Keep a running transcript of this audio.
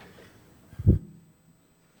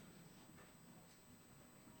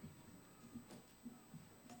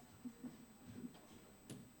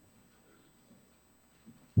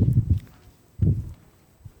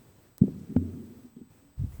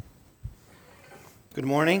Good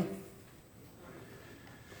morning.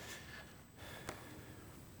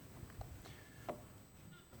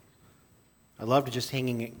 I love to just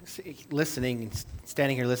listening, and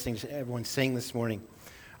standing here listening to everyone sing this morning.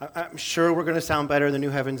 I'm sure we're going to sound better than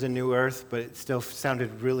New Heavens and New Earth, but it still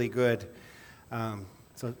sounded really good.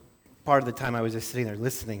 So part of the time I was just sitting there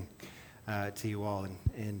listening to you all,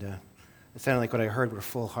 and it sounded like what I heard were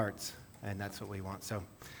full hearts, and that's what we want. So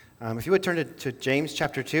if you would turn to James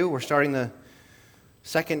chapter 2, we're starting the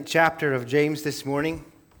second chapter of James this morning.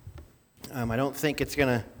 I don't think it's going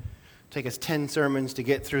to take us 10 sermons to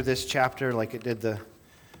get through this chapter like it did the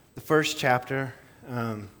first chapter.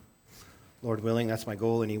 Lord willing, that's my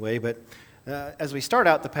goal anyway. But as we start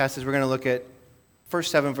out the passage, we're going to look at first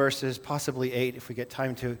 7 verses, possibly 8 if we get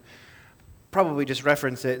time to. Probably just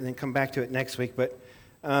reference it and then come back to it next week. But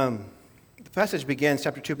the passage begins,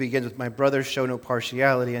 chapter 2 begins with, "My brothers, show no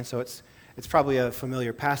partiality." And so it's probably a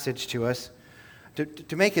familiar passage to us.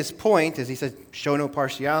 To make his point, as he says, show no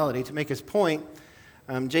partiality, to make his point,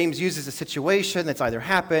 James uses a situation that's either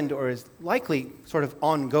happened or is likely sort of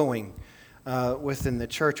ongoing within the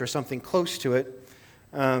church or something close to it.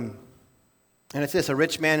 And it's this: a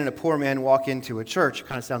rich man and a poor man walk into a church. It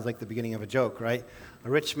kind of sounds like the beginning of a joke, right? A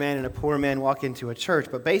rich man and a poor man walk into a church.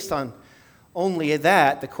 But based on only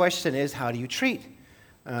that, the question is, how do you treat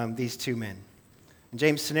these two men? In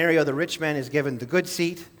James' scenario, the rich man is given the good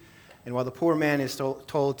seat, and while the poor man is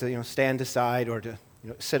told to stand aside or to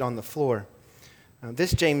sit on the floor.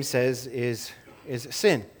 This, James says, is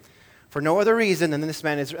sin. For no other reason than this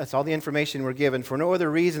man is, that's all the information we're given, for no other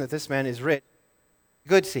reason that this man is rich,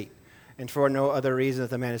 good seat. And for no other reason that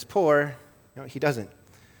the man is poor, he doesn't.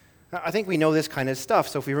 I think we know this kind of stuff.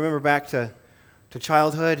 So if we remember back to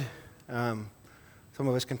childhood, some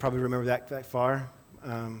of us can probably remember that far.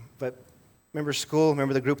 But remember school,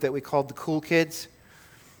 remember the group that we called the cool kids?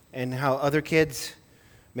 And how other kids,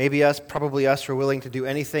 maybe us, probably us, were willing to do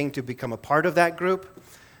anything to become a part of that group.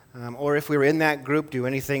 Or if we were in that group, do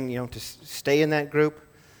anything, to stay in that group.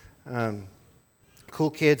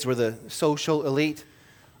 Cool kids were the social elite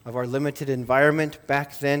of our limited environment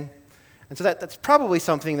back then. And so that's probably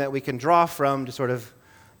something that we can draw from to sort of,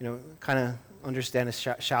 kind of understand a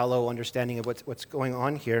shallow understanding of what's going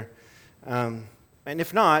on here. And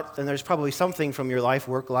if not, then there's probably something from your life,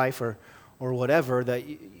 work life, or whatever that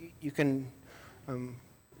you can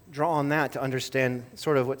draw on that to understand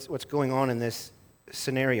sort of what's going on in this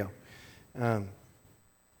scenario. And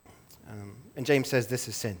James says this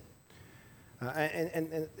is sin.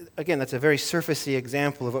 And again, that's a very surfacey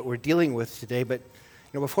example of what we're dealing with today. But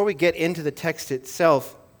before we get into the text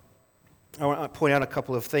itself, I want to point out a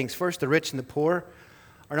couple of things. First, the rich and the poor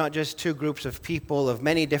are not just two groups of people, of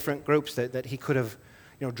many different groups that he could have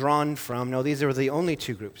drawn from. No, these are the only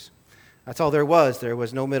two groups. That's all there was. There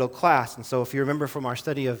was no middle class. And so if you remember from our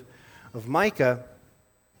study of Micah,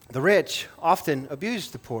 the rich often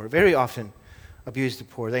abused the poor, very often abused the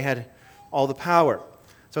poor. They had all the power.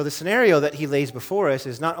 So the scenario that he lays before us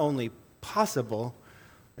is not only possible,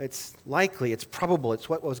 it's likely, it's probable, it's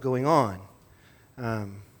what was going on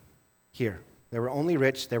here. There were only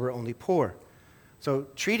rich, there were only poor. So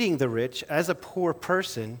treating the rich as a poor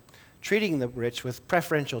person, treating the rich with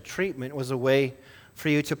preferential treatment was a way for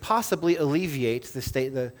you to possibly alleviate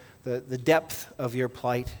the depth of your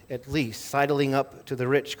plight at least. Sidling up to the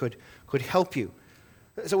rich could help you.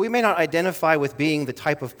 So we may not identify with being the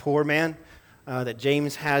type of poor man that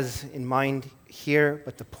James has in mind here,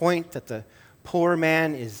 but the point that the poor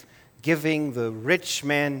man is giving the rich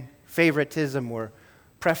man favoritism or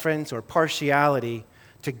preference or partiality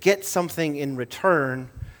to get something in return,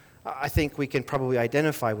 I think we can probably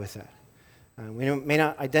identify with that. We may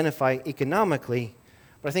not identify economically,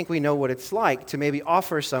 but I think we know what it's like to maybe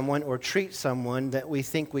offer someone or treat someone that we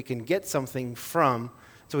think we can get something from,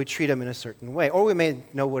 so we treat them in a certain way. Or we may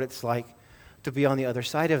know what it's like to be on the other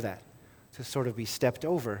side of that, to sort of be stepped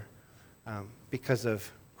over because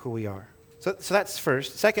of who we are. So that's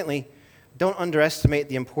first. Secondly, don't underestimate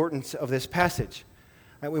the importance of this passage.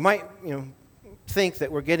 We might, think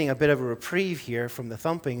that we're getting a bit of a reprieve here from the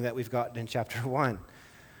thumping that we've gotten in chapter 1.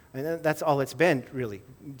 And that's all it's been, really.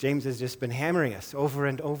 James has just been hammering us over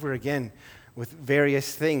and over again with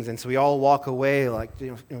various things. And so we all walk away like,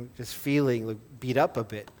 just feeling beat up a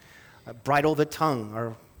bit. Bridle the tongue.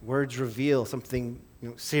 Our words reveal something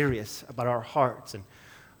serious about our hearts.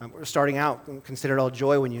 And we're starting out, consider it all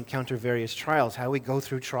joy when you encounter various trials. How we go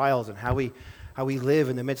through trials and how we live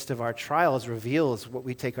in the midst of our trials reveals what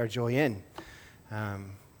we take our joy in.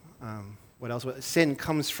 What else? Sin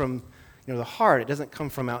comes from the heart. It doesn't come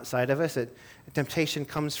from outside of us. Temptation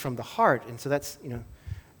comes from the heart, and so that's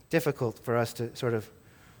difficult for us to sort of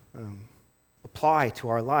apply to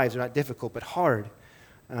our lives. They're not difficult, but hard.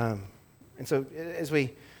 And so as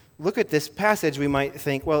we look at this passage, we might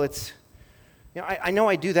think, well, I know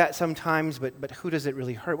I do that sometimes, but who does it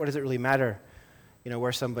really hurt? What does it really matter?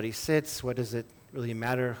 Where somebody sits? What does it really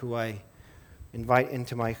matter who I invite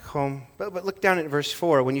into my home? But look down at verse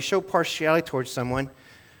 4. When you show partiality towards someone,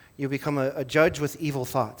 you become a judge with evil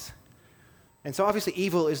thoughts. And so obviously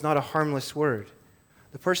evil is not a harmless word.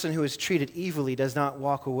 The person who is treated evilly does not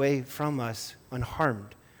walk away from us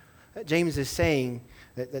unharmed. James is saying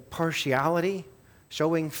that partiality,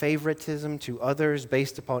 showing favoritism to others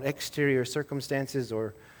based upon exterior circumstances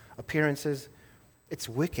or appearances, it's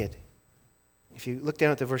wicked. If you look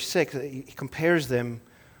down at the verse 6, he compares them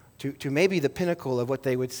to maybe the pinnacle of what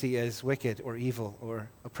they would see as wicked or evil or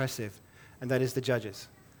oppressive, and that is the judges.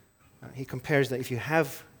 He compares that if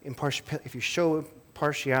you show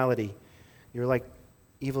partiality, you're like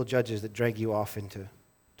evil judges that drag you off into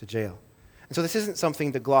jail. And so this isn't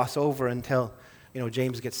something to gloss over until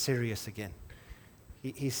James gets serious again.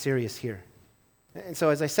 He's serious here. And so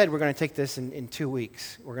as I said, we're going to take this in 2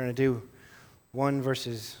 weeks. We're going to do 1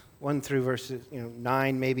 through verses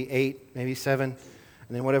 9, maybe 8, maybe 7,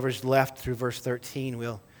 and then whatever's left through verse 13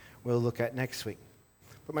 we'll look at next week.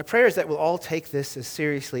 But my prayer is that we'll all take this as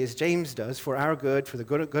seriously as James does, for our good, for the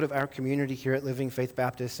good of our community here at Living Faith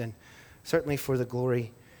Baptist, and certainly for the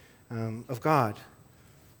glory of God.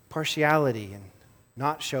 Partiality and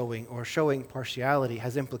not showing or showing partiality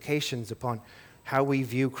has implications upon how we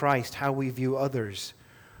view Christ, how we view others,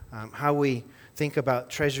 how we think about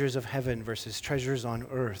treasures of heaven versus treasures on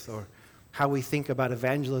earth, or how we think about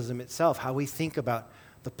evangelism itself, how we think about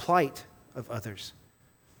the plight of others.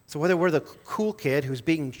 So whether we're the cool kid who's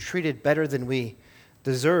being treated better than we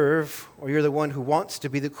deserve, or you're the one who wants to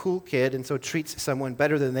be the cool kid and so treats someone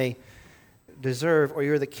better than they deserve, or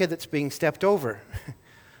you're the kid that's being stepped over,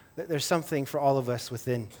 there's something for all of us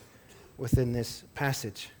within this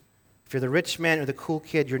passage. If you're the rich man or the cool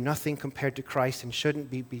kid, you're nothing compared to Christ and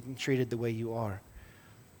shouldn't be being treated the way you are.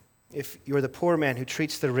 If you're the poor man who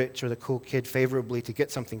treats the rich or the cool kid favorably to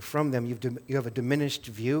get something from them, you have a diminished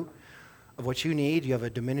view of what you need. You have a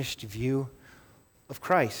diminished view of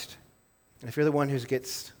Christ. And if you're the one who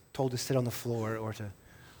gets told to sit on the floor or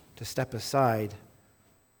to step aside,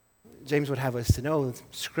 James would have us to know,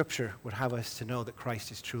 Scripture would have us to know that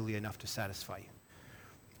Christ is truly enough to satisfy you.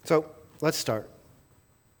 So let's start.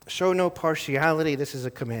 Show no partiality. This is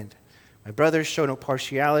a command. My brothers, show no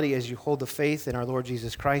partiality as you hold the faith in our Lord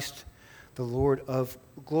Jesus Christ, the Lord of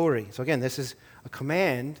glory. So again, this is a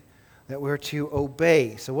command that we're to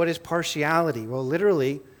obey. So what is partiality? Well,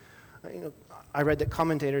 literally, I read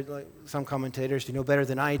that some commentators do know better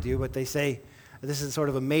than I do, but they say this is sort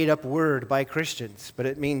of a made-up word by Christians, but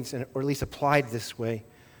it means, or at least applied this way,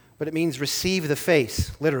 but it means receive the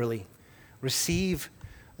face, literally. Receive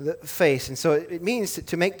the face. And so it means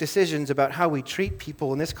to make decisions about how we treat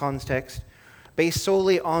people in this context based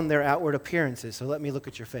solely on their outward appearances. So let me look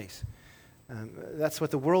at your face. That's what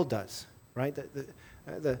the world does, right?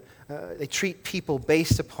 They treat people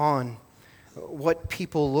based upon what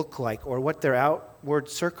people look like or what their outward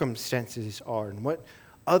circumstances are and what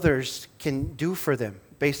others can do for them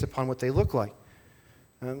based upon what they look like.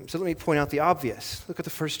 So let me point out the obvious. Look at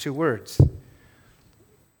the first 2 words.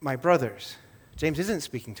 My brothers. James isn't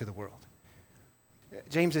speaking to the world.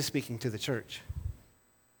 James is speaking to the church.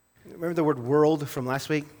 Remember the word world from last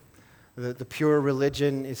week? The pure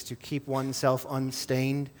religion is to keep oneself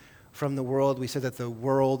unstained from the world. We said that the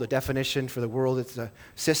world, the definition for the world, it's a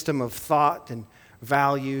system of thought and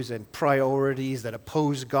values and priorities that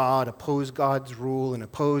oppose God, oppose God's rule, and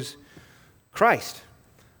oppose Christ.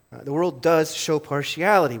 The world does show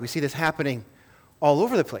partiality. We see this happening all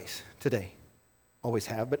over the place today. Always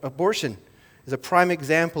have, but abortion is a prime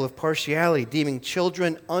example of partiality, deeming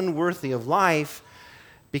children unworthy of life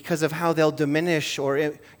because of how they'll diminish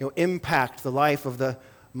or impact the life of the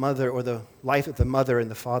mother or the life that the mother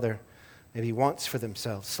and the father maybe wants for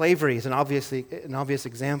themselves. Slavery is an obvious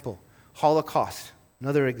example. Holocaust,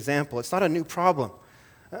 another example. It's not a new problem.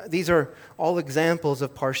 These are all examples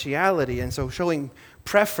of partiality, and so showing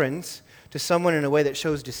preference to someone in a way that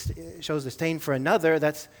shows disdain for another,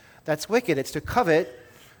 that's wicked. It's to covet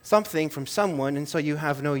something from someone, and so you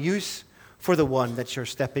have no use for the one that you're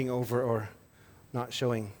stepping over or not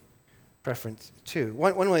showing preference to.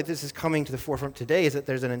 One way this is coming to the forefront today is that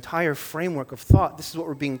there's an entire framework of thought. This is what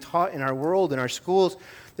we're being taught in our world, in our schools.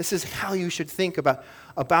 This is how you should think about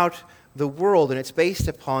the world, and it's based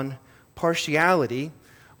upon partiality,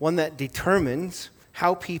 one that determines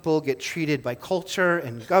how people get treated by culture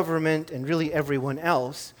and government and really everyone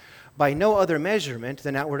else by no other measurement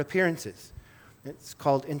than outward appearances. It's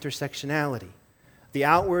called intersectionality. The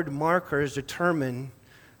outward markers determine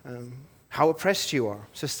how oppressed you are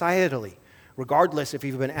societally, regardless if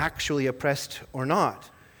you've been actually oppressed or not.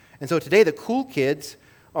 And so today the cool kids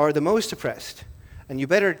are the most oppressed, and you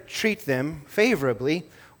better treat them favorably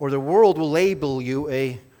or the world will label you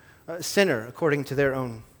a sinner according to their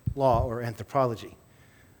own law or anthropology.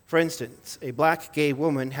 For instance, a black gay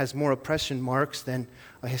woman has more oppression marks than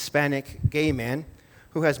a Hispanic gay man,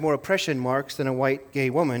 who has more oppression marks than a white gay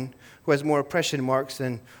woman, who has more oppression marks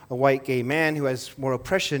than a white gay man, who has more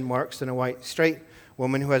oppression marks than a white straight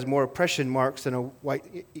woman, who has more oppression marks than a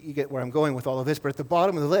white... You get where I'm going with all of this, but at the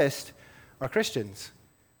bottom of the list are Christians.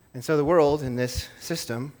 And so the world in this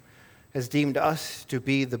system has deemed us to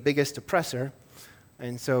be the biggest oppressor,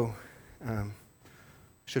 and so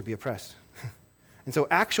should be oppressed. And so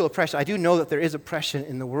actual oppression, I do know that there is oppression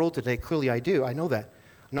in the world today. Clearly I do. I know that.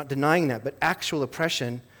 I'm not denying that. But actual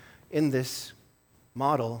oppression in this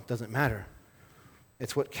model doesn't matter.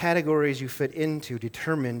 It's what categories you fit into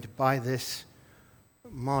determined by this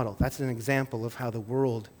model. That's an example of how the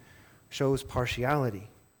world shows partiality.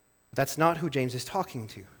 That's not who James is talking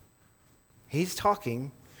to. He's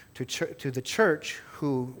talking to the church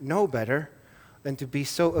who know better than to be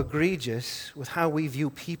so egregious with how we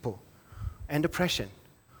view people and oppression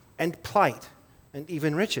and plight and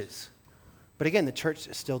even riches. But again, the church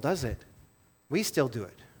still does it. We still do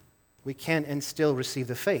it. We can and still receive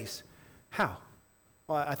the face. How?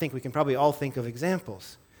 Well, I think we can probably all think of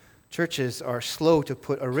examples. Churches are slow to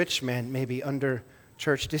put a rich man maybe under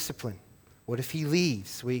church discipline. What if he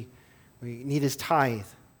leaves? We need his tithe.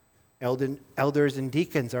 Elders and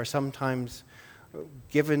deacons are sometimes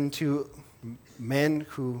given to men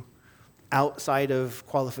who, outside of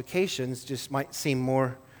qualifications, just might seem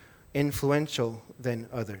more influential than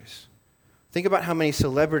others. Think about how many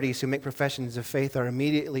celebrities who make professions of faith are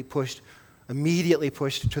immediately pushed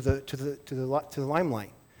to the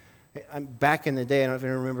limelight. I'm back in the day, I don't know if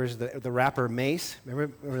anyone remembers the rapper Mace.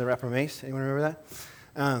 Remember the rapper Mace? Anyone remember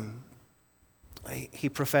that? He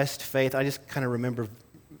professed faith. I just kind of remember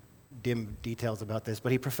dim details about this,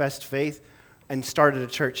 but he professed faith and started a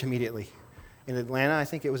church immediately. In Atlanta, I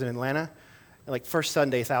think it was in Atlanta. Like first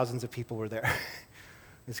Sunday, thousands of people were there.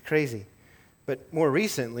 It's crazy. But more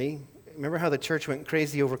recently, remember how the church went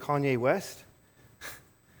crazy over Kanye West?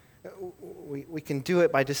 We can do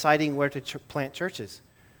it by deciding where to plant churches.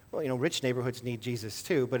 Well, rich neighborhoods need Jesus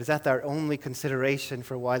too, but is that their only consideration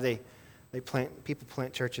for why people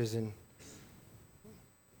plant churches in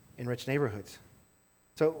rich neighborhoods?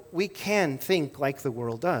 So we can think like the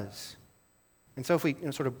world does. And so if we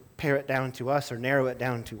sort of pare it down to us or narrow it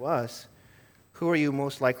down to us, who are you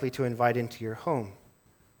most likely to invite into your home?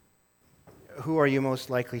 Who are you most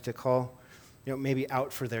likely to call, maybe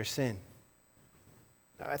out for their sin?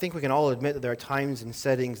 I think we can all admit that there are times and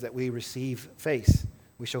settings that we receive face.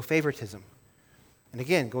 We show favoritism. And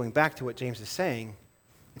again, going back to what James is saying,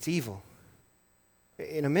 it's evil.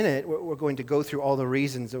 In a minute, we're going to go through all the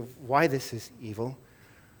reasons of why this is evil.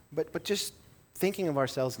 But just thinking of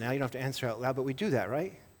ourselves now, you don't have to answer out loud, but we do that,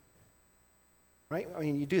 right? Right? I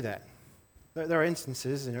mean, you do that. There are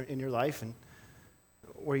instances in your life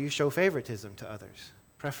where you show favoritism to others,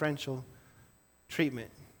 preferential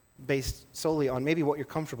treatment based solely on maybe what you're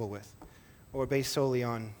comfortable with or based solely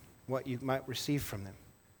on what you might receive from them.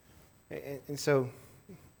 And so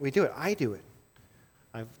we do it. I do it.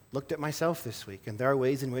 I've looked at myself this week, and there are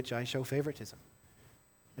ways in which I show favoritism.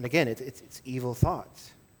 And again, it's evil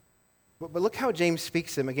thoughts. But look how James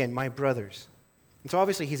speaks to them again, my brothers. And so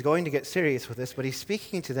obviously he's going to get serious with this, but he's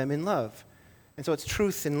speaking to them in love. And so it's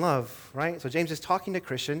truth in love, right? So James is talking to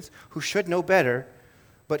Christians who should know better,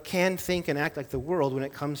 but can think and act like the world when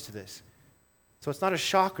it comes to this. So it's not a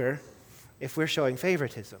shocker if we're showing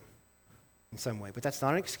favoritism in some way. But that's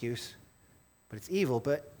not an excuse, but it's evil.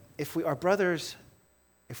 But if we are brothers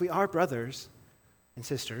and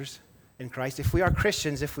sisters in Christ, if we are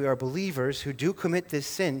Christians, if we are believers who do commit this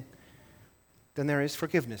sin, then there is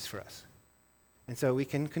forgiveness for us. And so we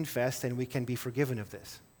can confess and we can be forgiven of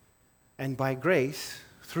this. And by grace,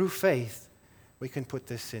 through faith, we can put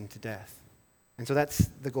this sin to death. And so that's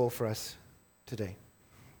the goal for us today.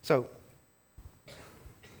 So,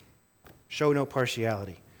 show no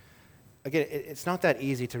partiality. Again, it's not that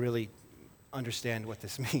easy to really understand what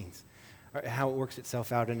this means, or how it works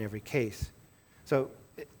itself out in every case. So,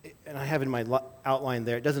 and I have in my outline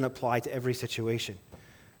there, it doesn't apply to every situation.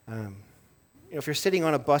 If you're sitting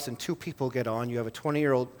on a bus and two people get on, you have a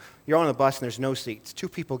 20-year-old, you're on a bus and there's no seats. Two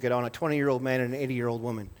people get on, a 20-year-old man and an 80-year-old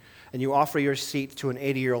woman, and you offer your seat to an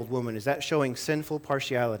 80-year-old woman. Is that showing sinful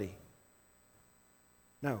partiality?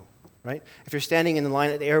 No. right? If you're standing in the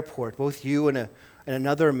line at the airport, both you and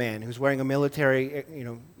another man who's wearing a military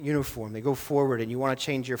uniform, they go forward and you want to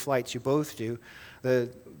change your flights, you both do.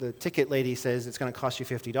 The ticket lady says it's going to cost you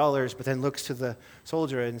 $50, but then looks to the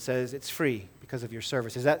soldier and says it's free because of your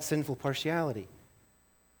service. Is that sinful partiality?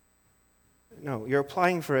 No, you're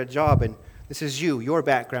applying for a job, and this is you. Your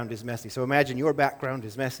background is messy. So imagine your background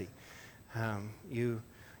is messy. You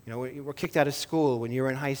were kicked out of school when you were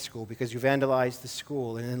in high school because you vandalized the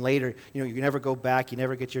school, and then later, you never go back. You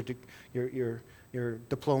never get your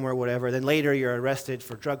diploma or whatever. Then later, you're arrested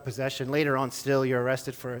for drug possession. Later on, still, you're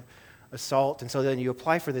arrested for assault, and so then you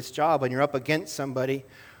apply for this job, and you're up against somebody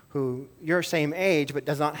who your same age but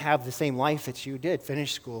does not have the same life that you did,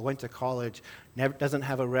 finished school, went to college, doesn't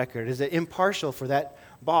have a record. Is it impartial for that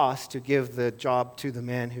boss to give the job to the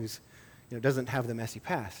man who's doesn't have the messy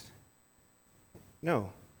past?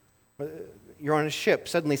 No. You're on a ship.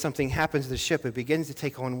 Suddenly something happens to the ship. It begins to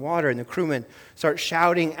take on water, and the crewmen start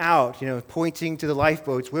shouting out, pointing to the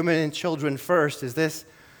lifeboats, women and children first. Is this,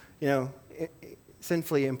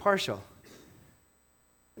 sinfully impartial?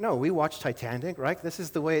 No, we watch Titanic, right? This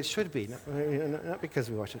is the way it should be. Not because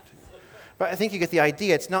we watch it. But I think you get the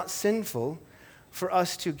idea. It's not sinful for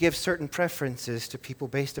us to give certain preferences to people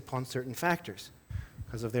based upon certain factors,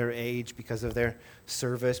 because of their age, because of their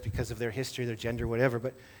service, because of their history, their gender, whatever.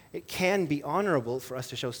 But it can be honorable for us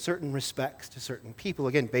to show certain respects to certain people,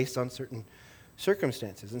 again, based on certain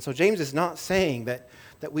circumstances. And so James is not saying that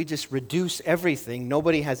we just reduce everything.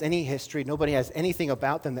 Nobody has any history. Nobody has anything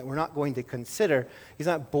about them that we're not going to consider. He's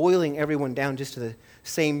not boiling everyone down just to the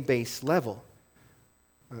same base level.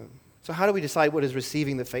 So how do we decide what is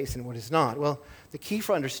receiving the faith and what is not? Well, the key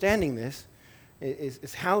for understanding this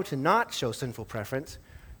is how to not show sinful preference,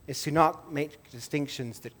 is to not make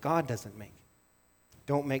distinctions that God doesn't make.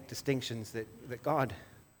 Don't make distinctions that God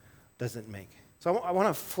doesn't make. So I want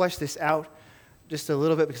to flesh this out just a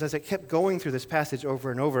little bit, because as I kept going through this passage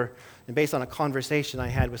over and over, and based on a conversation I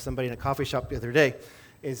had with somebody in a coffee shop the other day,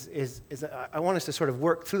 is I want us to sort of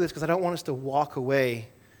work through this, because I don't want us to walk away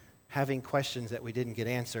having questions that we didn't get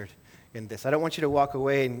answered in this. I don't want you to walk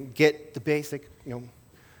away and get the basic,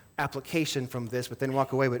 application from this, but then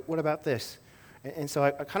walk away with, what about this? And so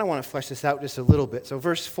I kind of want to flesh this out just a little bit. So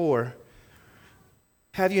verse 4,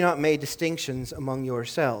 have you not made distinctions among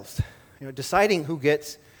yourselves? Deciding who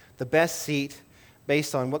gets the best seat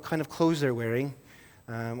based on what kind of clothes they're wearing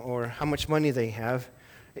or how much money they have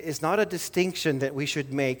is not a distinction that we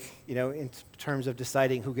should make, in terms of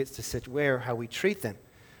deciding who gets to sit where, how we treat them.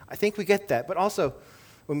 I think we get that. But also,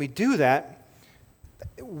 when we do that,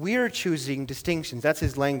 we're choosing distinctions. That's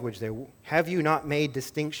his language there. Have you not made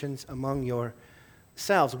distinctions among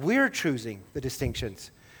yourselves? We're choosing the distinctions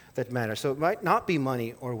that matter. So it might not be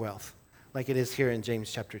money or wealth, like it is here in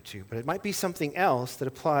James chapter 2, but it might be something else that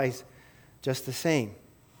applies just the same,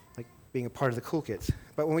 like being a part of the cool kids.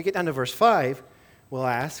 But when we get down to verse 5, we'll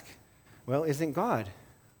ask, well, isn't God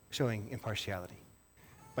showing impartiality?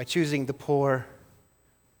 By choosing the poor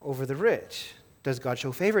over the rich, does God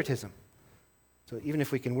show favoritism? So even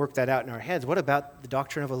if we can work that out in our heads, what about the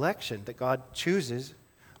doctrine of election, that God chooses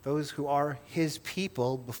those who are his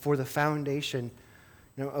people before the foundation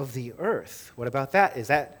of the earth? What about that? Is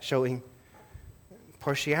that showing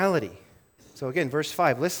partiality? So again, verse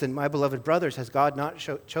 5, listen, my beloved brothers, has God not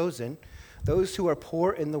chosen those who are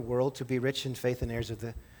poor in the world to be rich in faith and heirs of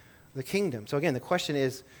the kingdom? So again, the question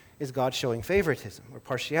is God showing favoritism or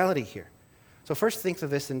partiality here? So first think of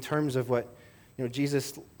this in terms of what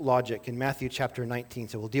Jesus' logic in Matthew chapter 19.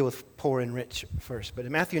 So we'll deal with poor and rich first. But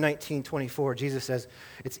in Matthew 19:24, Jesus says,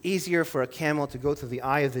 it's easier for a camel to go through the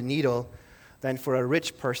eye of the needle than for a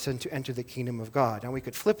rich person to enter the kingdom of God. Now we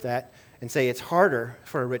could flip that and say it's harder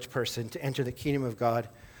for a rich person to enter the kingdom of God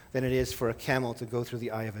than it is for a camel to go through the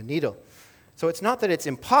eye of a needle. So it's not that it's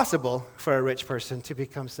impossible for a rich person to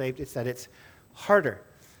become saved, it's that it's harder.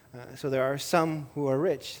 So there are some who are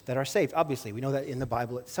rich that are saved. Obviously, we know that in the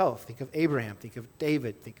Bible itself. Think of Abraham, think of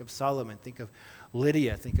David, think of Solomon, think of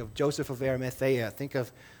Lydia, think of Joseph of Arimathea, think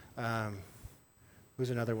of, who's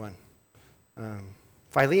another one?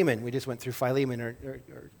 Philemon. We just went through Philemon, or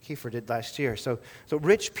Kiefer did last year. So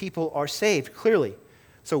rich people are saved, clearly.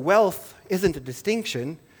 So wealth isn't a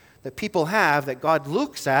distinction that people have that God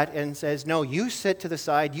looks at and says, no, you sit to the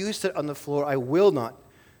side, you sit on the floor, I will not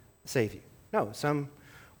save you. No, some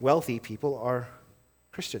wealthy people are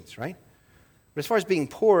Christians, right? But as far as being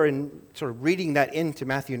poor and sort of reading that into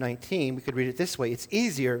Matthew 19, we could read it this way. It's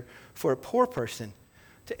easier for a poor person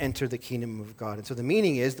to enter the kingdom of God. And so the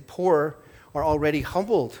meaning is the poor are already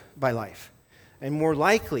humbled by life and more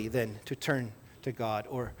likely then to turn to God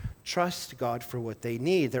or trust God for what they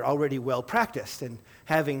need. They're already well practiced in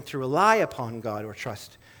having to rely upon God or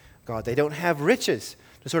trust God. They don't have riches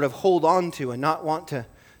to sort of hold on to and not want to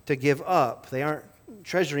give up. They aren't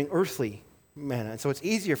treasuring earthly manna. And so it's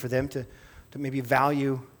easier for them to maybe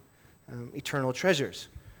value eternal treasures.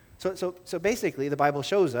 So basically, the Bible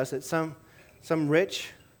shows us that some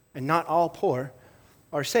rich and not all poor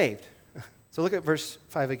are saved. So look at verse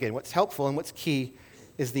 5 again. What's helpful and what's key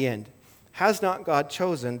is the end. Has not God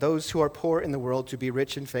chosen those who are poor in the world to be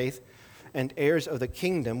rich in faith and heirs of the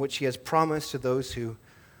kingdom which he has promised to those who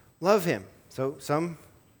love him? So some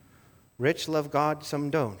rich love God, some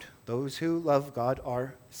don't. Those who love God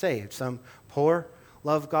are saved. Some poor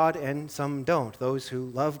love God and some don't. Those who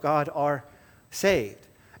love God are saved.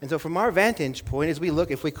 And so from our vantage point, as we look,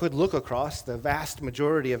 if we could look across the vast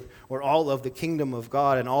majority of, or all of the kingdom of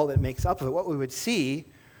God and all that makes up of it, what we would see,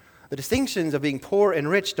 the distinctions of being poor and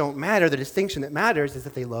rich don't matter. The distinction that matters is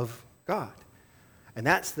that they love God. And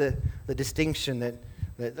that's the distinction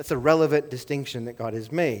that's a relevant distinction that God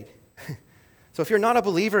has made. So if you're not a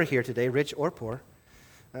believer here today, rich or poor,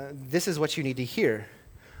 this is what you need to hear.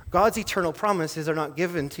 God's eternal promises are not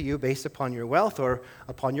given to you based upon your wealth or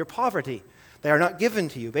upon your poverty. They are not given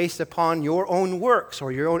to you based upon your own works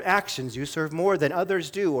or your own actions. You serve more than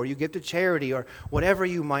others do, or you give to charity, or whatever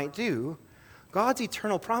you might do. God's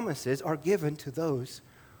eternal promises are given to those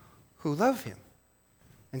who love him.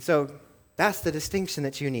 And so that's the distinction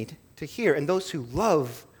that you need to hear. And those who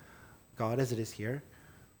love God, as it is here,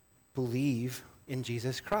 believe in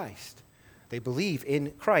Jesus Christ. They believe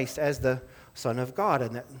in Christ as the Son of God,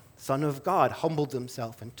 and that Son of God humbled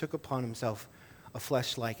himself and took upon himself a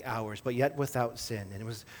flesh like ours, but yet without sin, and it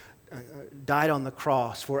was died on the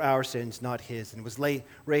cross for our sins, not his, and was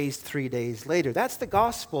raised 3 days later. That's the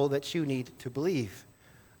gospel that you need to believe.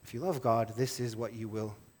 If you love God, this is what you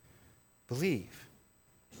will believe.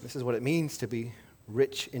 This is what it means to be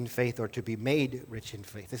rich in faith, or to be made rich in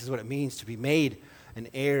faith. This is what it means to be made an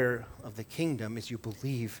heir of the kingdom, is you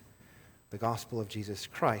believe the gospel of Jesus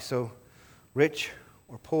Christ. So rich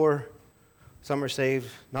or poor, some are saved,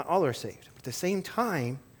 not all are saved. But at the same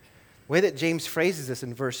time, the way that James phrases this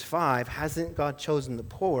in verse 5, hasn't God chosen the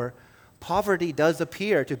poor? Poverty does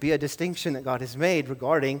appear to be a distinction that God has made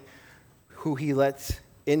regarding who he lets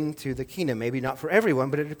into the kingdom. Maybe not for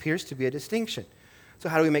everyone, but it appears to be a distinction. So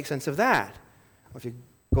how do we make sense of that? Well, if you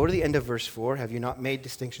go to the end of verse 4, have you not made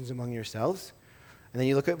distinctions among yourselves? And then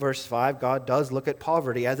you look at verse 5, God does look at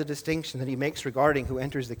poverty as a distinction that he makes regarding who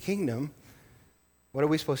enters the kingdom. What are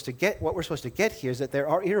we supposed to get? What we're supposed to get here is that there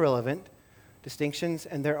are irrelevant distinctions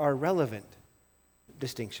and there are relevant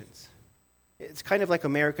distinctions. It's kind of like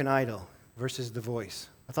American Idol versus The Voice.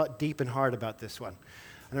 I thought deep and hard about this one.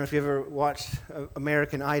 I don't know if you ever watched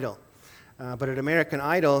American Idol, but at American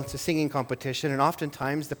Idol, it's a singing competition, and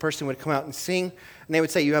oftentimes the person would come out and sing, and they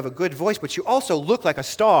would say, you have a good voice, but you also look like a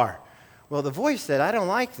star. Well, The Voice said, I don't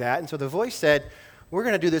like that, and so The Voice said, we're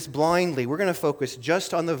going to do this blindly. We're going to focus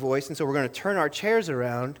just on the voice, and so we're going to turn our chairs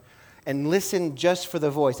around and listen just for the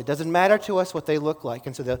voice. It doesn't matter to us what they look like.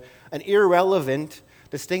 And so an irrelevant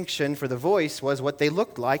distinction for the voice was what they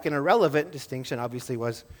looked like, and a relevant distinction obviously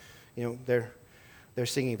was, their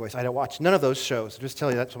singing voice. I don't watch none of those shows. I'll just tell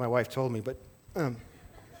you, that's what my wife told me. But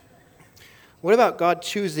what about God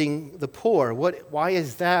choosing the poor? Why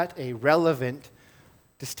is that a relevant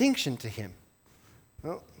distinction to him?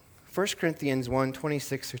 Well, 1 Corinthians 1,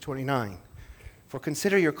 26 through 29. For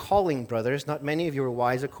consider your calling, brothers. Not many of you were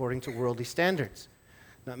wise according to worldly standards.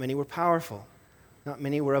 Not many were powerful. Not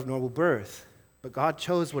many were of noble birth. But God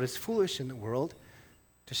chose what is foolish in the world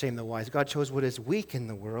to shame the wise. God chose what is weak in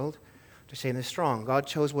the world to shame the strong. God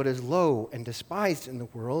chose what is low and despised in the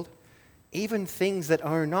world, even things that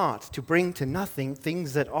are not, to bring to nothing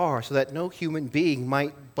things that are, so that no human being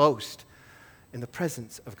might boast in the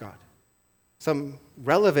presence of God. Some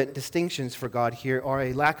relevant distinctions for God here are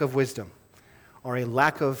a lack of wisdom, or a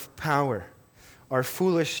lack of power, or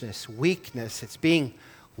foolishness, weakness. It's being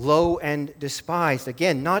low and despised.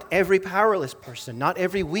 Again, not every powerless person, not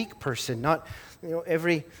every weak person, not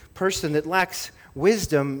every person that lacks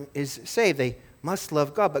wisdom is saved. They must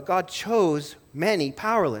love God, but God chose many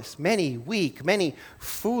powerless, many weak, many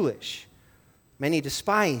foolish, many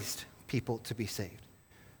despised people to be saved.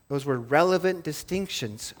 Those were relevant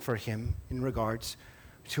distinctions for him in regards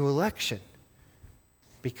to election,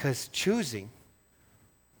 because choosing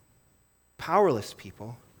powerless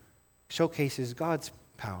people showcases God's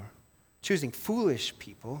power. Choosing foolish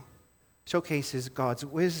people showcases God's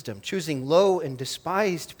wisdom. Choosing low and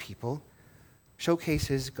despised people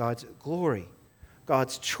showcases God's glory.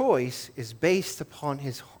 God's choice is based upon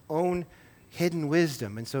his own hidden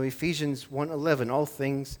wisdom. And so Ephesians 1:11, all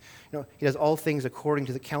things, he does all things according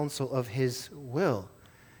to the counsel of his will.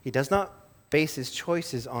 He does not base his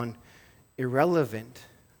choices on irrelevant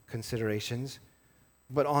considerations,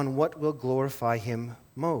 but on what will glorify him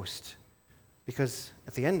most. Because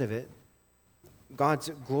at the end of it, God's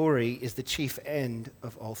glory is the chief end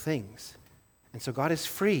of all things. And so God is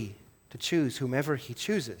free to choose whomever he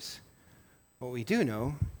chooses. What we do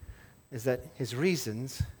know is that his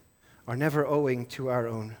reasons are never owing to our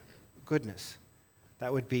own goodness.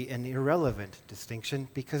 That would be an irrelevant distinction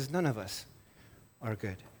because none of us are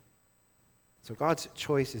good. So God's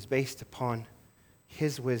choice is based upon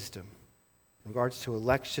his wisdom in regards to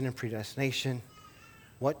election and predestination,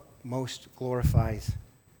 what most glorifies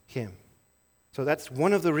him. So that's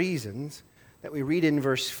one of the reasons that we read in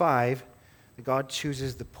verse 5 that God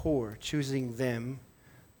chooses the poor, choosing them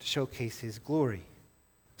to showcase his glory.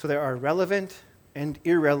 So there are relevant and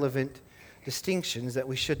irrelevant distinctions that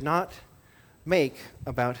we should not make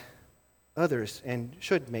about others and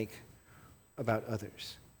should make about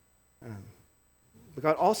others. But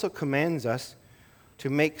God also commands us to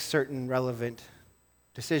make certain relevant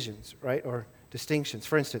decisions, right, or distinctions.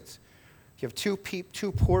 For instance, if you have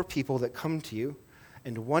two poor people that come to you,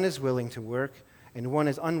 and one is willing to work and one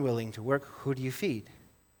is unwilling to work, who do you feed?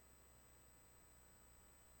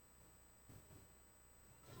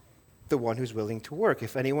 The one who's willing to work.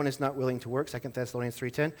 If anyone is not willing to work, 2 Thessalonians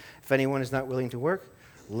 3:10, if anyone is not willing to work,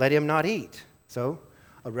 let him not eat. So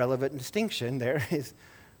a relevant distinction there is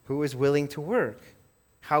who is willing to work,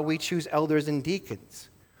 how we choose elders and deacons,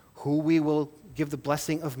 who we will give the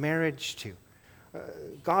blessing of marriage to.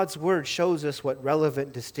 God's word shows us what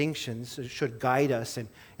relevant distinctions should guide us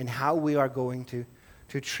in how we are going to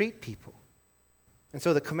treat people. And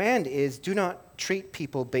so the command is, do not treat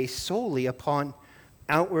people based solely upon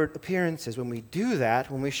outward appearances. When we do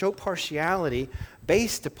that, when we show partiality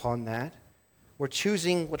based upon that, we're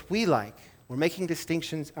choosing what we like. We're making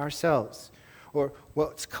distinctions ourselves, or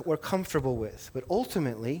what we're comfortable with. But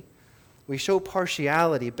ultimately, we show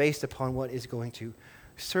partiality based upon what is going to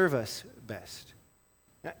serve us best.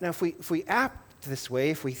 Now, if we act this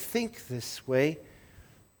way, if we think this way,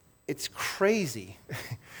 it's crazy.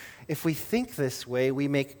 If we think this way, we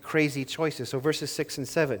make crazy choices. So verses 6 and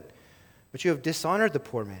 7. But you have dishonored the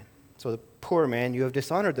poor man. So the poor man, you have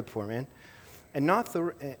dishonored the poor man. And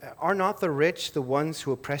are not the rich the ones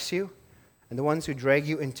who oppress you? And the ones who drag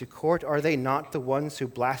you into court, are they not the ones who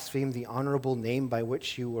blaspheme the honorable name by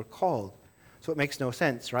which you were called? So it makes no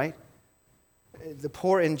sense, right? The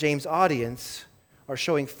poor in James' audience are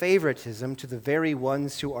showing favoritism to the very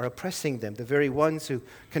ones who are oppressing them, the very ones who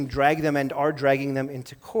can drag them and are dragging them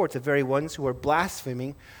into court, the very ones who are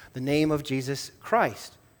blaspheming the name of Jesus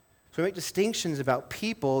Christ. So we make distinctions about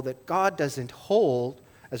people that God doesn't hold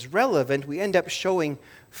as relevant. We end up showing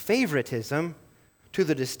favoritism to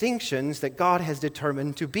the distinctions that God has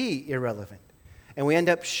determined to be irrelevant. And we end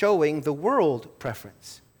up showing the world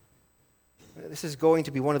preference. This is going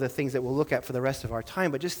to be one of the things that we'll look at for the rest of our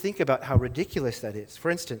time, but just think about how ridiculous that is.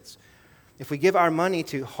 For instance, if we give our money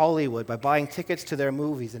to Hollywood by buying tickets to their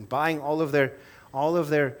movies and buying all of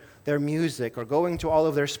their music, or going to all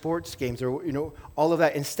of their sports games, or all of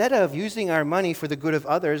that, instead of using our money for the good of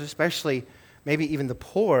others, especially maybe even the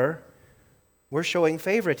poor, we're showing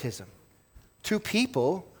favoritism to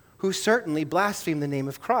people who certainly blaspheme the name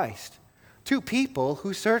of Christ, to people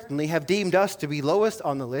who certainly have deemed us to be lowest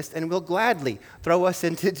on the list and will gladly throw us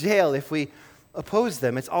into jail if we oppose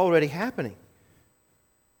them. It's already happening.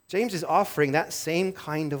 James is offering that same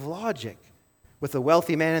kind of logic with the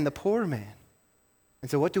wealthy man and the poor man. And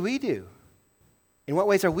so what do we do? In what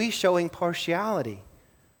ways are we showing partiality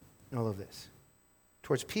in all of this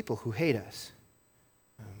towards people who hate us?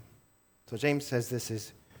 So James says this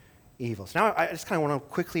is evil. So now I just kind of want to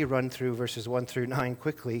quickly run through verses 1 through 9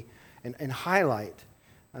 quickly and highlight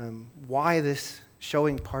why this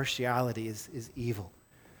showing partiality is evil.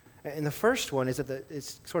 And the first one is that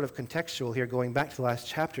it's sort of contextual here, going back to the last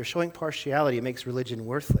chapter. Showing partiality makes religion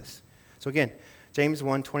worthless. So again, James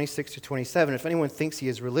 1, 26 to 27, if anyone thinks he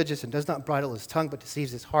is religious and does not bridle his tongue but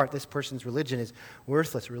deceives his heart, this person's religion is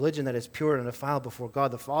worthless. Religion that is pure and undefiled before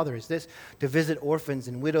God the Father is this: to visit orphans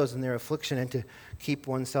and widows in their affliction and to keep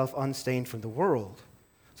oneself unstained from the world.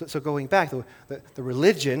 So going back, the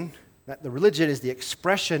religion is the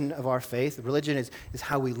expression of our faith. The religion is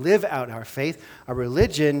how we live out our faith. Our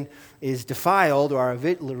religion is defiled, or our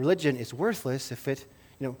religion is worthless if it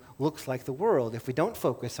looks like the world, if we don't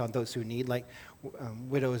focus on those who need, like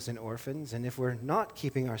widows and orphans, and if we're not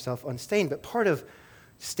keeping ourselves unstained. But part of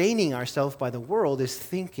staining ourselves by the world is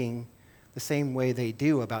thinking the same way they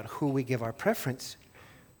do about who we give our preference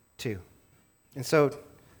to. And so,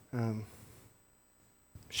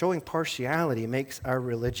 showing partiality makes our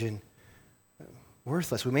religion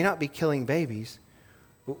worthless. We may not be killing babies.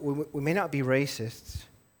 We may not be racists.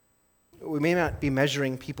 We may not be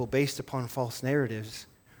measuring people based upon false narratives.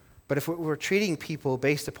 But if we're treating people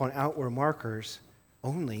based upon outward markers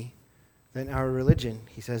only, then our religion,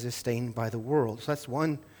 he says, is stained by the world. So that's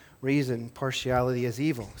one reason partiality is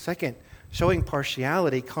evil. Second, showing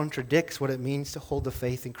partiality contradicts what it means to hold the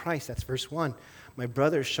faith in Christ. That's verse 1. My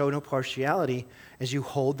brothers, show no partiality as you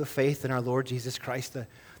hold the faith in our Lord Jesus Christ,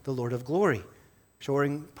 the Lord of glory.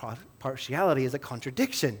 Showing partiality is a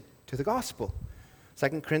contradiction to the gospel.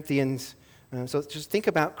 2 Corinthians, so just think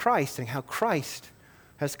about Christ and how Christ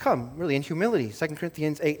has come, really, in humility. 2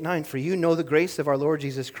 Corinthians 8:9, for you know the grace of our Lord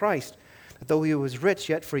Jesus Christ, that though he was rich,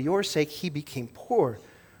 yet for your sake he became poor,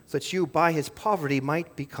 so that you by his poverty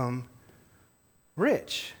might become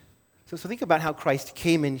rich. So think about how Christ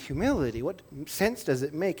came in humility. What sense does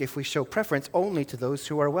it make if we show preference only to those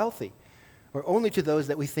who are wealthy, or only to those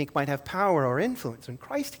that we think might have power or influence? When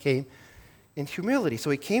Christ came in humility. So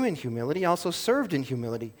he came in humility, he also served in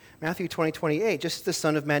humility. Matthew 20:28, just as the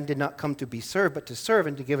Son of Man did not come to be served, but to serve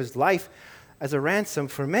and to give his life as a ransom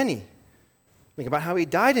for many. Think about how he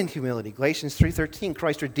died in humility. Galatians 3:13,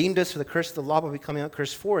 Christ redeemed us from the curse of the law by becoming a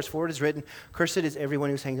curse for us. For it is written, cursed is everyone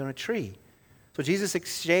who's hanged on a tree. So Jesus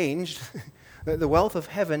exchanged the wealth of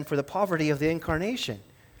heaven for the poverty of the incarnation.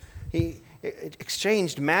 He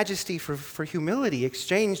exchanged majesty for humility,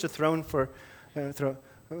 exchanged a throne for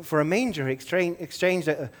a manger, exchanged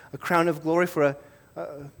a crown of glory for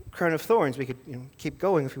a crown of thorns. We could keep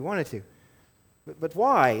going if we wanted to. But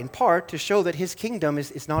why? In part, to show that his kingdom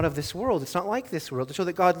is not of this world. It's not like this world. To show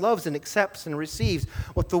that God loves and accepts and receives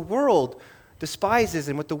what the world despises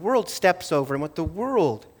and what the world steps over and what the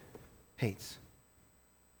world hates.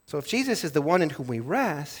 So if Jesus is the one in whom we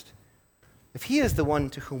rest, if he is the one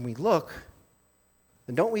to whom we look,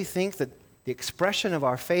 then don't we think that the expression of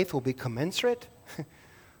our faith will be commensurate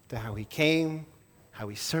to how he came, how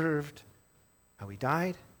he served, how he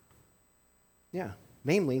died? Yeah,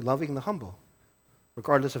 namely loving the humble,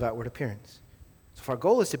 regardless of outward appearance. So if our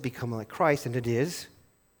goal is to become like Christ, and it is,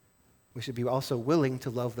 we should be also willing to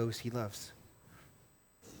love those he loves.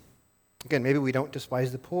 Again, maybe we don't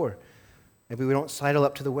despise the poor. Maybe we don't sidle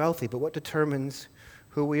up to the wealthy, but what determines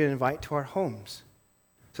who we invite to our homes?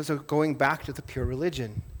 So going back to the pure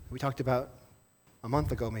religion, we talked about a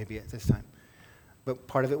month ago maybe at this time. But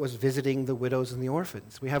part of it was visiting the widows and the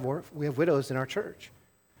orphans. We have widows in our church.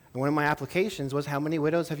 And one of my applications was, how many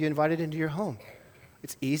widows have you invited into your home?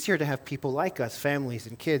 It's easier to have people like us, families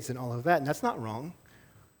and kids and all of that, and that's not wrong.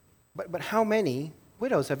 But how many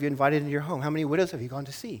widows have you invited into your home? How many widows have you gone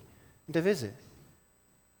to see and to visit?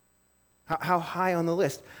 How high on the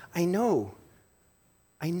list? I know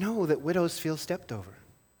that widows feel stepped over.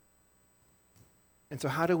 And so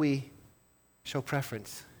how do we show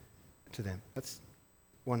preference to them? That's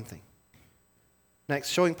one thing.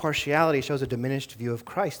 Next, showing partiality shows a diminished view of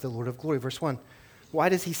Christ, the Lord of glory. Verse 1. Why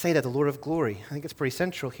does he say that, the Lord of glory? I think it's pretty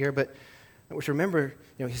central here, but we should remember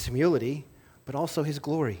his humility, but also his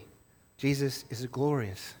glory. Jesus is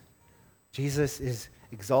glorious. Jesus is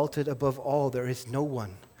exalted above all. There is no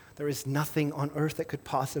one. There is nothing on earth that could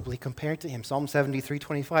possibly compare to him. Psalm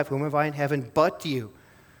 73:25, whom have I in heaven but you?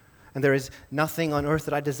 And there is nothing on earth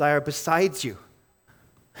that I desire besides you.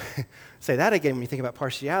 Say that again when you think about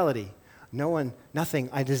partiality. No one, nothing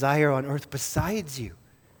I desire on earth besides you.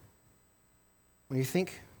 When you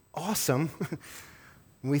think awesome,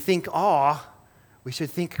 when we think awe, we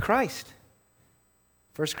should think Christ.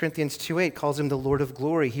 1 Corinthians 2:8 calls him the Lord of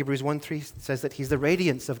glory. Hebrews 1:3 says that he's the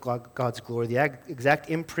radiance of God's glory, the exact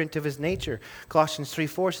imprint of his nature. Colossians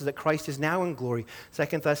 3:4 says that Christ is now in glory.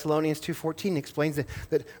 2 Thessalonians 2:14 explains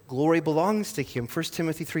that glory belongs to him. 1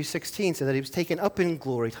 Timothy 3:16 says that he was taken up in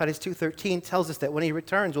glory. Titus 2:13 tells us that when he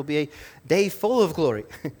returns will be a day full of glory.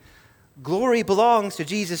 Glory belongs to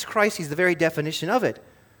Jesus Christ. He's the very definition of it.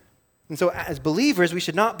 And so as believers, we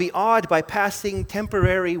should not be awed by passing,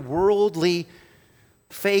 temporary, worldly,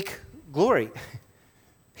 fake glory.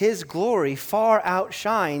 His glory far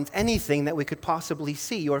outshines anything that we could possibly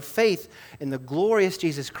see. Your faith in the glorious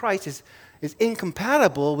Jesus Christ is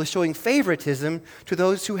incompatible with showing favoritism to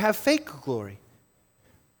those who have fake glory.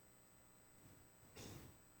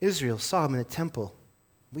 Israel saw him in the temple.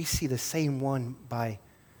 We see the same one by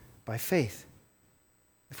faith.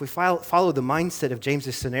 If we follow the mindset of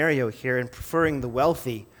James's scenario here and preferring the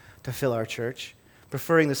wealthy to fill our church,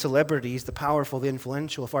 preferring the celebrities, the powerful, the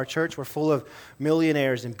influential, if our church were full of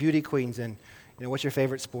millionaires and beauty queens and, what's your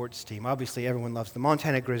favorite sports team? Obviously, everyone loves the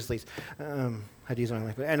Montana Grizzlies. I I'd use my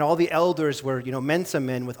language. And all the elders were, Mensa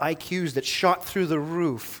men with IQs that shot through the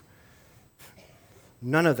roof.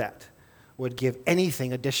 None of that would give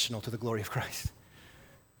anything additional to the glory of Christ.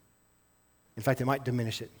 In fact, it might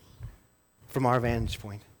diminish it from our vantage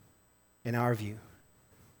point, in our view.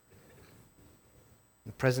 In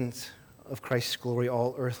the presence of Christ's glory,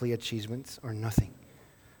 all earthly achievements are nothing.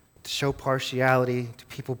 To show partiality to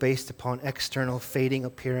people based upon external fading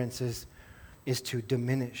appearances is to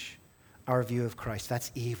diminish our view of Christ.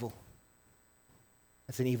 That's evil.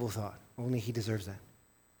 That's an evil thought. Only he deserves that.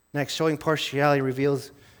 Next, showing partiality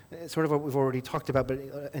reveals sort of what we've already talked about, but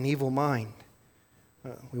an evil mind.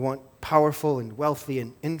 We want powerful and wealthy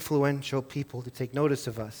and influential people to take notice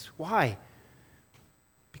of us. Why?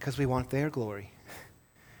 Because we want their glory.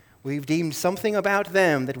 We've deemed something about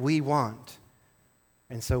them that we want.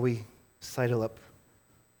 And so we sidle up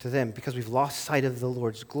to them because we've lost sight of the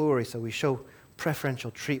Lord's glory. So we show preferential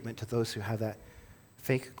treatment to those who have that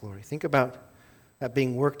fake glory. Think about that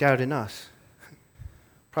being worked out in us.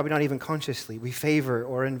 Probably not even consciously. We favor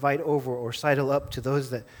or invite over or sidle up to those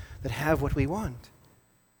that have what we want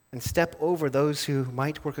and step over those who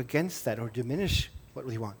might work against that or diminish what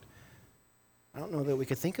we want. I don't know that we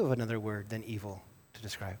could think of another word than evil to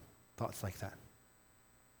describe thoughts like that.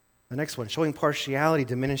 The next one, showing partiality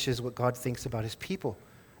diminishes what God thinks about his people.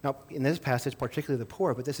 Now, in this passage, particularly the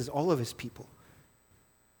poor, but this is all of his people.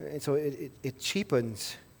 And so it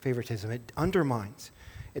cheapens favoritism. It undermines.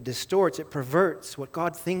 It distorts. It perverts what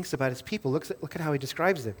God thinks about his people. Look at how he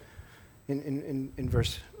describes them in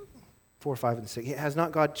verse 4, 5, and 6. Has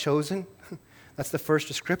not God chosen? That's the first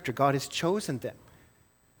descriptor. God has chosen them.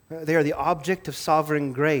 They are the object of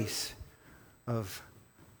sovereign grace, of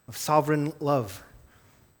sovereign love.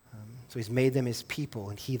 So he's made them his people,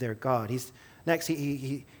 and he their God.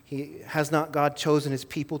 He has not God chosen his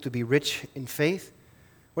people to be rich in faith?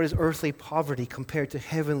 What is earthly poverty compared to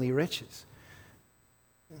heavenly riches?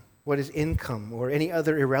 What is income or any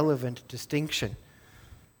other irrelevant distinction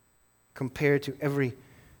compared to every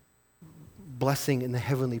blessing in the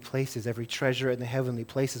heavenly places, every treasure in the heavenly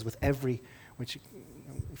places, which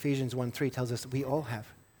Ephesians 1:3 tells us that we all have.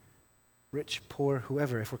 Rich, poor,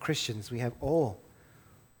 whoever. If we're Christians, we have all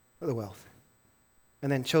the wealth.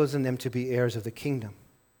 And then chosen them to be heirs of the kingdom.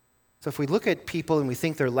 So if we look at people and we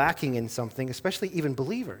think they're lacking in something, especially even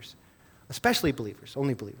believers,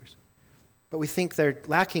 only believers, but we think they're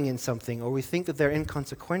lacking in something, or we think that they're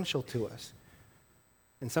inconsequential to us,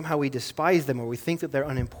 and somehow we despise them, or we think that they're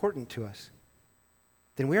unimportant to us,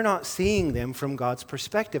 then we're not seeing them from God's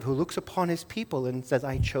perspective, who looks upon his people and says,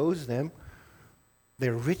 I chose them,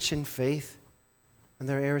 they're rich in faith, and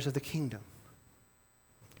they're heirs of the kingdom.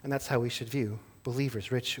 And that's how we should view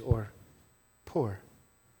believers, rich or poor.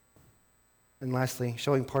 And lastly,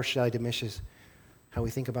 showing partiality diminishes how we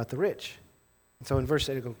think about the rich. And so in verse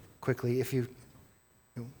 8, I'll go quickly.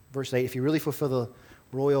 Verse 8, if you really fulfill the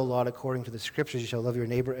royal law according to the scriptures, you shall love your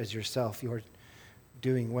neighbor as yourself. You are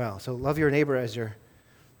doing well. So love your neighbor as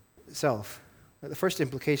yourself. The first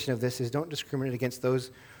implication of this is don't discriminate against those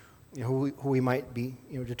who we might be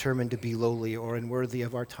determined to be lowly or unworthy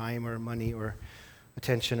of our time or money or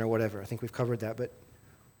attention or whatever. I think we've covered that. But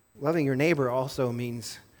loving your neighbor also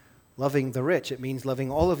means loving the rich. It means loving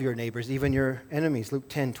all of your neighbors, even your enemies. Luke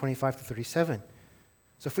 10, 25 to 37.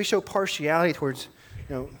 So if we show partiality towards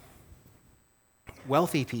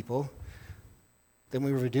wealthy people, then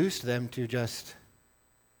we reduce them to just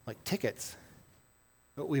like tickets.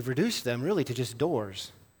 But we've reduced them really to just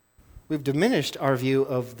doors. We've diminished our view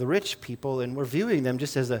of the rich people, and we're viewing them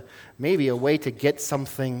just as maybe a way to get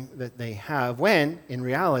something that they have, when, in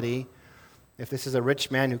reality, if this is a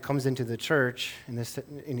rich man who comes into the church and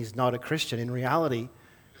he's not a Christian, in reality,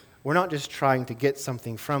 we're not just trying to get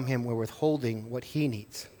something from him, we're withholding what he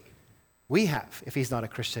needs. We have, if he's not a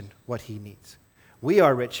Christian, what he needs. We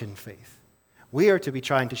are rich in faith. We are to be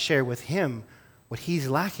trying to share with him what he's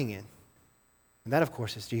lacking in. And that, of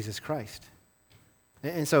course, is Jesus Christ.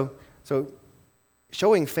 And so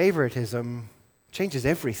showing favoritism changes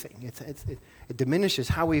everything. It diminishes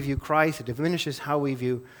how we view Christ. It diminishes how we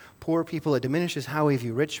view poor people. It diminishes how we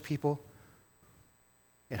view rich people.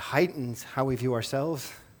 It heightens how we view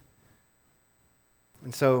ourselves.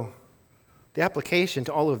 And so the application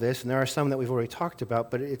to all of this, and there are some that we've already talked about,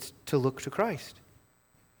 but it's to look to Christ.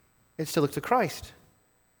 It's to look to Christ.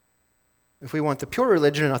 If we want the pure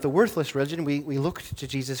religion and not the worthless religion, we look to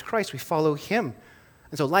Jesus Christ. We follow him.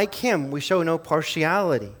 And so like him, we show no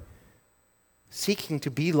partiality, seeking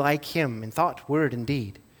to be like him in thought, word, and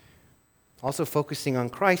deed. Also focusing on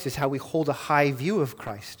Christ is how we hold a high view of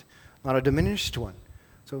Christ, not a diminished one.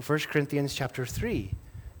 So 1 Corinthians chapter 3,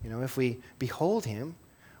 if we behold him,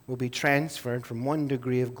 will be transferred from one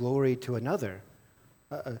degree of glory to another.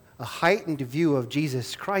 A heightened view of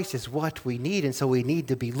Jesus Christ is what we need, and so we need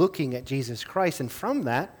to be looking at Jesus Christ. And from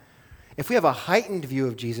that, if we have a heightened view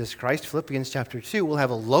of Jesus Christ, Philippians chapter 2, we'll have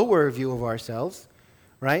a lower view of ourselves,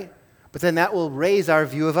 right? But then that will raise our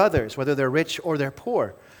view of others, whether they're rich or they're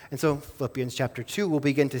poor. And so Philippians chapter 2, we'll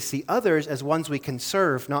begin to see others as ones we can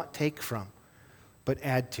serve, not take from, but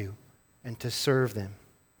add to, and to serve them.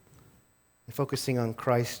 And focusing on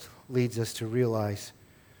Christ leads us to realize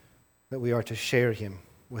that we are to share him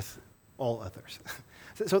with all others.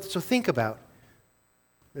 So think about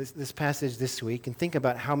this passage this week, and think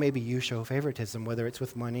about how maybe you show favoritism, whether it's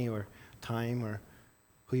with money or time or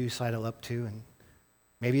who you sidle up to, and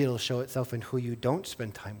maybe it'll show itself in who you don't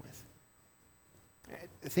spend time with.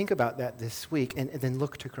 Think about that this week, and then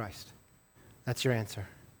look to Christ. That's your answer.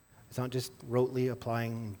 It's not just rotely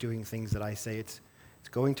applying and doing things that I say. It's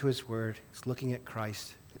going to his word. It's looking at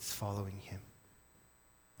Christ. It's following him.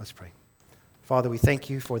 Let's pray. Father, we thank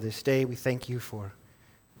you for this day. We thank you for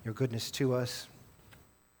your goodness to us.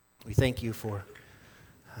 We thank you for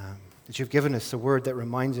that you've given us a word that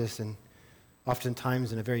reminds us, and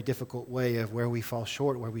oftentimes in a very difficult way, of where we fall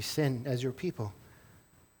short, where we sin as your people.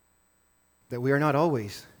 That we are not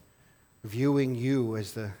always viewing you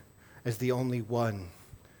as the only one,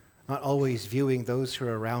 not always viewing those who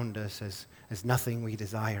are around us as nothing we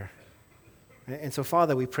desire. And so,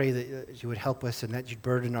 Father, we pray that you would help us and that you'd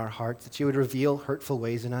burden our hearts, that you would reveal hurtful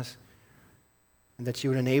ways in us, and that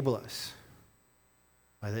you would enable us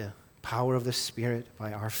by the power of the Spirit,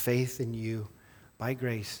 by our faith in you, by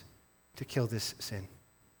grace, to kill this sin.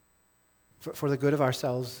 For the good of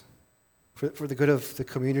ourselves, for the good of the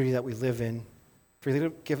community that we live in, for the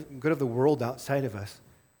good of the world outside of us,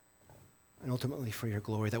 and ultimately for your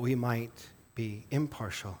glory, that we might be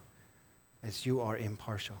impartial as you are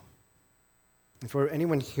impartial. And for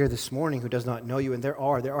anyone here this morning who does not know you, and there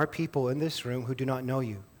are people in this room who do not know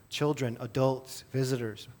you, children, adults,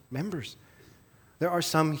 visitors, members. There are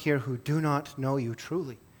some here who do not know you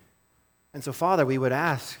truly. And so, Father, we would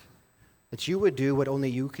ask that you would do what only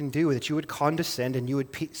you can do, that you would condescend and you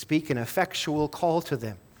would speak an effectual call to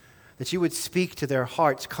them, that you would speak to their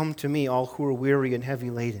hearts, come to me, all who are weary and heavy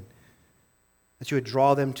laden, that you would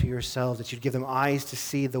draw them to yourself, that you'd give them eyes to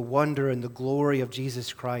see the wonder and the glory of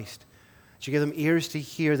Jesus Christ, that you give them ears to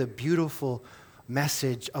hear the beautiful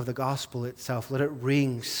message of the gospel itself. Let it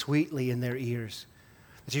ring sweetly in their ears,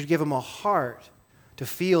 that you'd give them a heart to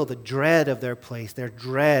feel the dread of their place, their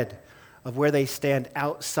dread of where they stand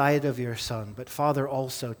outside of your Son. But Father,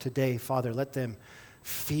 also today, Father, let them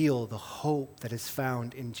feel the hope that is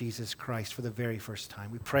found in Jesus Christ for the very first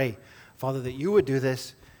time. We pray, Father, that you would do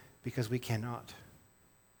this because we cannot.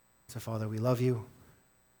 So, Father, we love you.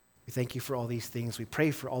 We thank you for all these things. We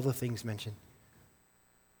pray for all the things mentioned.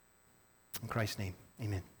 In Christ's name,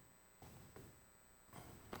 amen.